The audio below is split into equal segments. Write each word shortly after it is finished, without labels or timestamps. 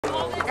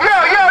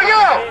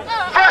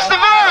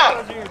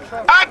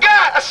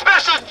a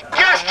special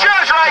guest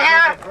judge right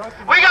here.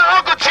 We got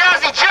Uncle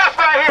Jazzy Jeff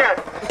right here.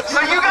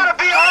 So you gotta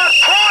be on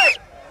point.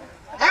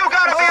 You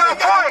gotta be on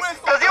point,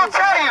 because he'll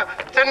tell you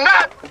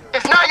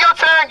it's not your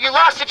turn, you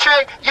lost your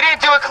trick, you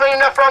didn't do it clean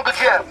enough for Uncle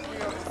Jeff.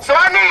 So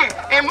I need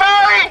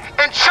Ehimare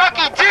and Chuck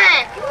D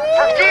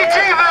from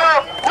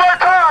Jevelle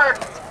work hard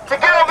to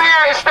get over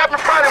here and step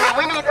in front of me.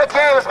 We need a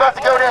game that's about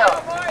to go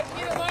down.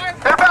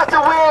 They're about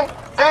to win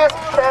this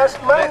cash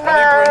money.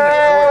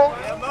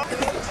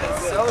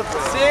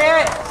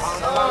 Sit!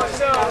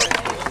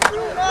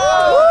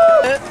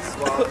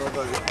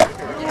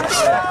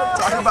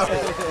 Talk about it.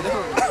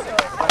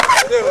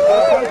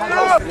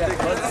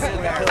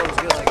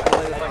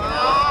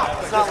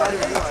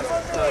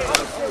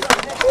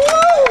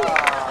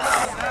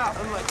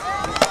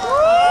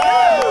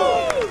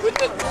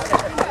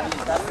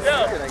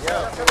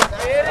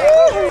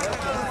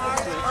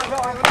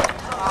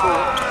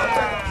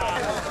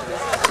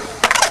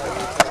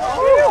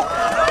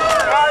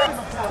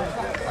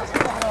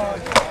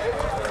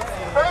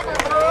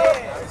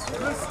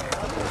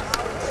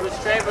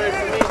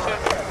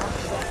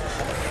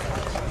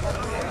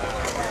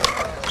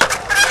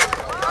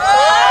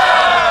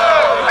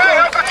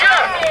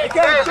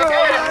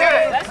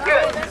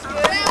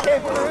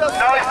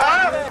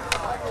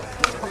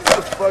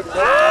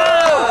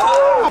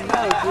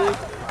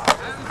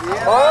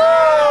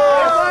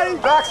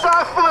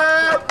 Backside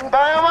flip,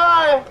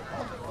 dynamite.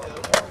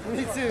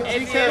 Me too.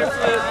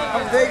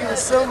 I'm thanking you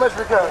so much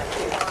for coming.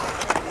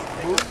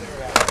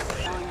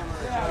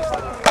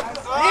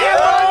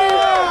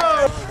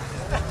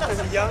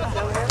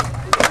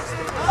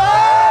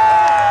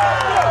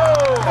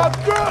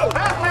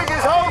 This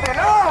nigga's holding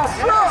on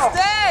strong.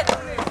 Stead!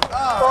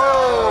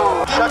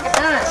 Oh, Chuck D.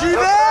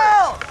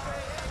 Jevelle!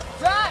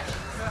 Josh!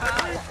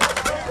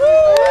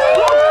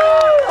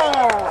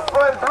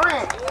 Front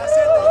three.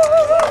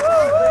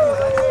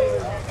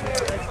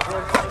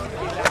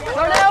 What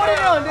are you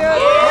doing,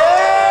 dude?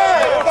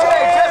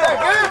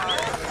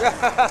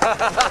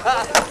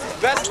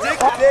 Best dick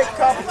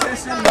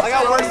competition. I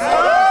got worse.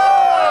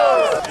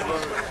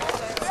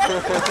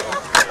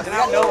 Did I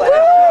know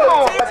that?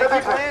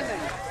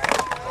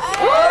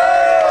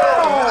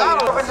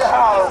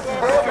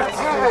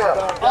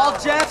 All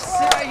Jeffs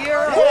right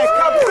here. Yeah,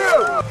 come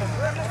through.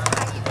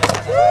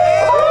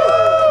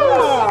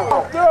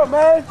 Come through,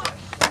 man.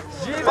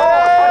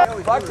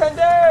 Jevelle!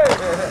 Bartender!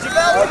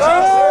 Jevelle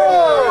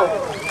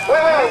Wiltz!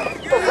 Wait.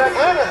 Is that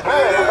good? It's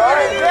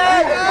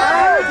good.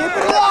 Keep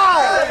it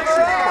alive.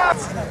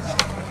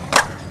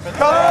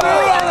 Come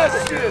through on this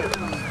shit.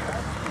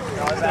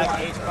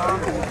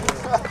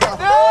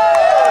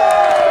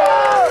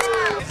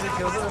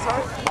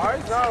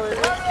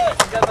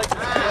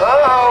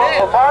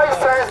 Uh-oh, Amari's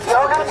turn.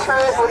 Y'all got a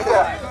trick. What do you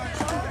got?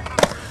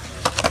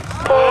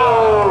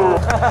 Oh!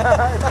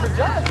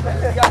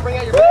 You gotta bring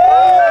out your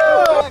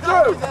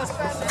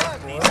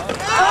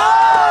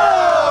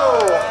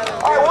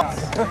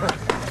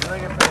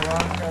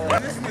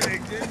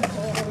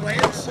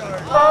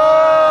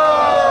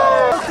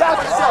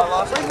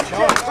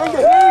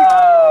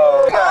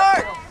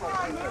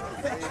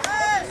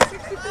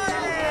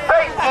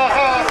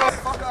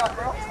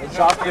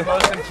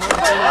Bring the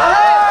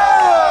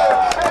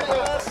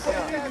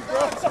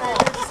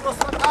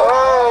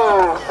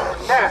heat.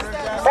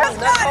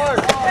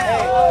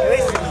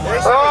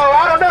 Oh,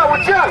 I don't know.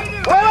 What's up?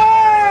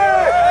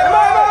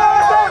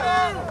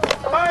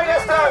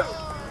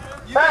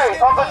 Hey,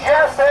 Uncle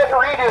Jeff said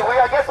redo.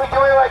 I guess we're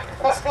doing like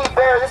he's Steve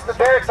Bear. This is the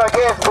barracks, I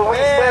guess, but we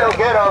instead will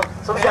get him.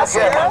 So we got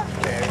Jeff.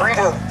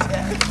 Redo.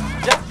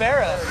 Jeff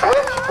Barra. Flip,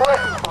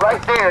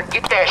 right there.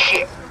 Get that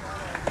shit.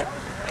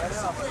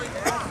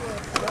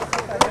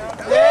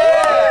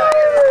 Yeah!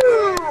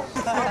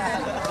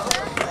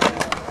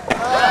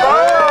 Oh,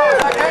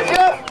 good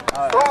Jeff?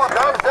 Oh,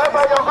 thumbs up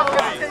by Uncle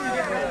Jeff.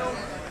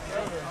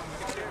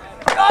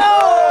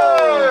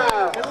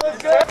 Oh! It looks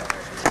good.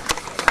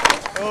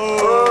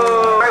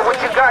 Oh. Right, what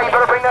you got? You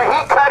better bring that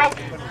heat, Cuddy.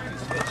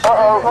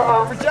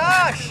 Uh-oh. For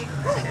Josh!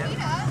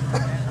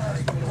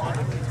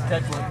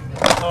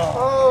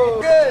 Oh,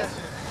 good.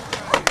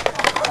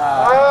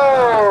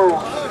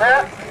 Oh,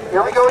 snap.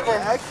 Here we go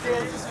again.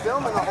 X-Games is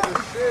filming all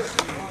this shit.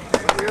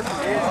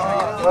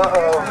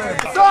 Uh-oh.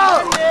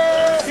 Stop!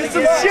 Get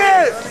some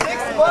shit!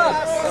 $6.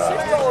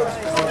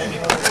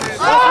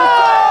 Oh!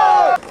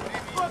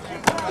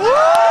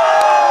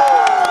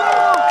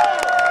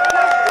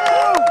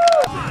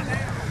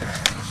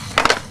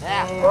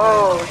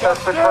 Oh, we got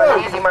to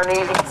easy, my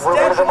easy. We're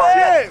rid of them up.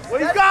 What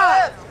do you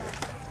got?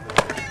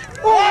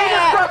 Oh, we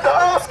just got the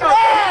Oscar.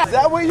 Is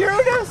that what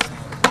you're doing?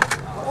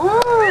 Woo!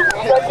 You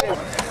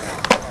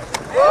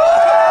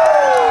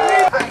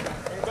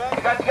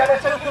got that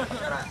too?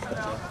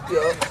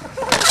 Yeah.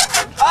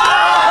 Oh!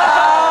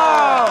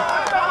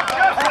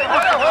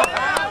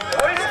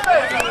 What did you say?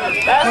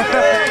 That's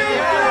it.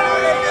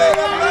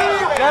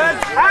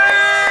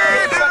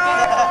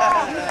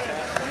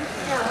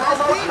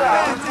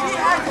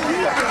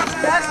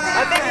 I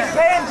think he's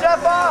paying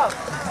Jeff off.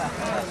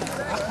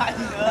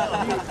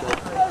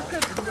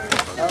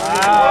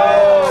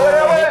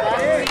 Wow.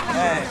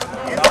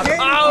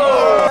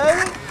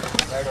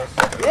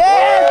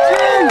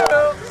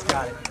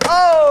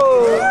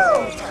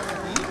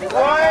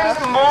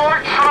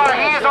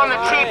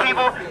 don't cheat,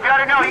 people. You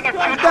gotta know he gets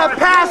 2 That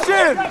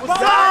passion!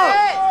 What's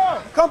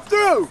up? Come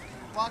through!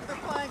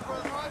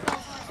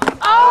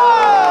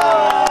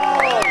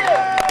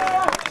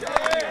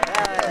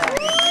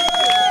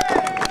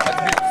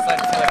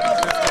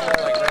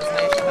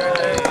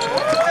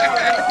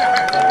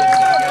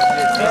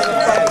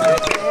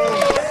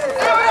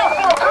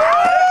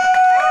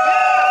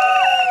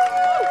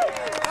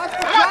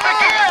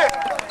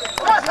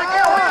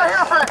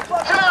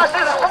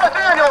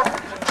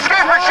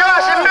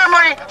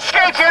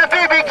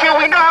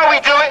 We know how we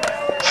do it.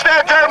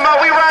 Stead dirt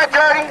mud, we ride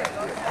dirty.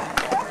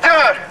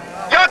 Dude,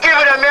 y'all give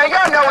it up, man.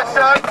 Y'all know what's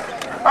up.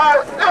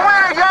 Alright, the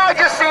winner, y'all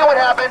just seen what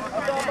happened.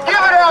 Give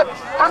it up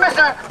for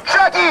Mr.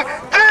 Chuck D.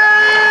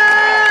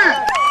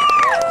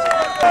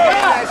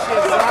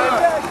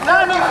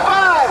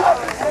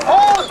 95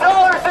 whole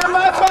dollars in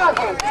my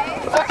pocket.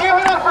 So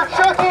give it up for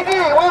Chuck D.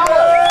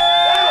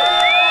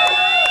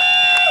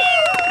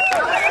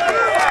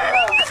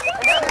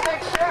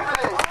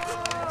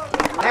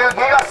 Dude,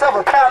 give yourself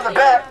a pat on the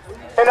back.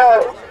 And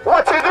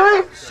 1, 2, 3.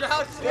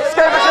 Shout. Stay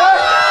for Chuck.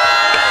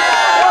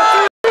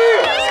 1, 2,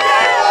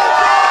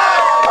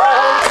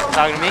 3.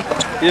 Talking to me?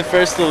 You're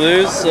first to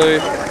lose, so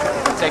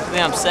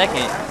Technically, I'm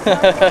second.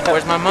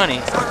 Where's my money?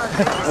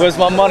 Where's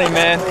my money,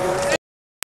 man?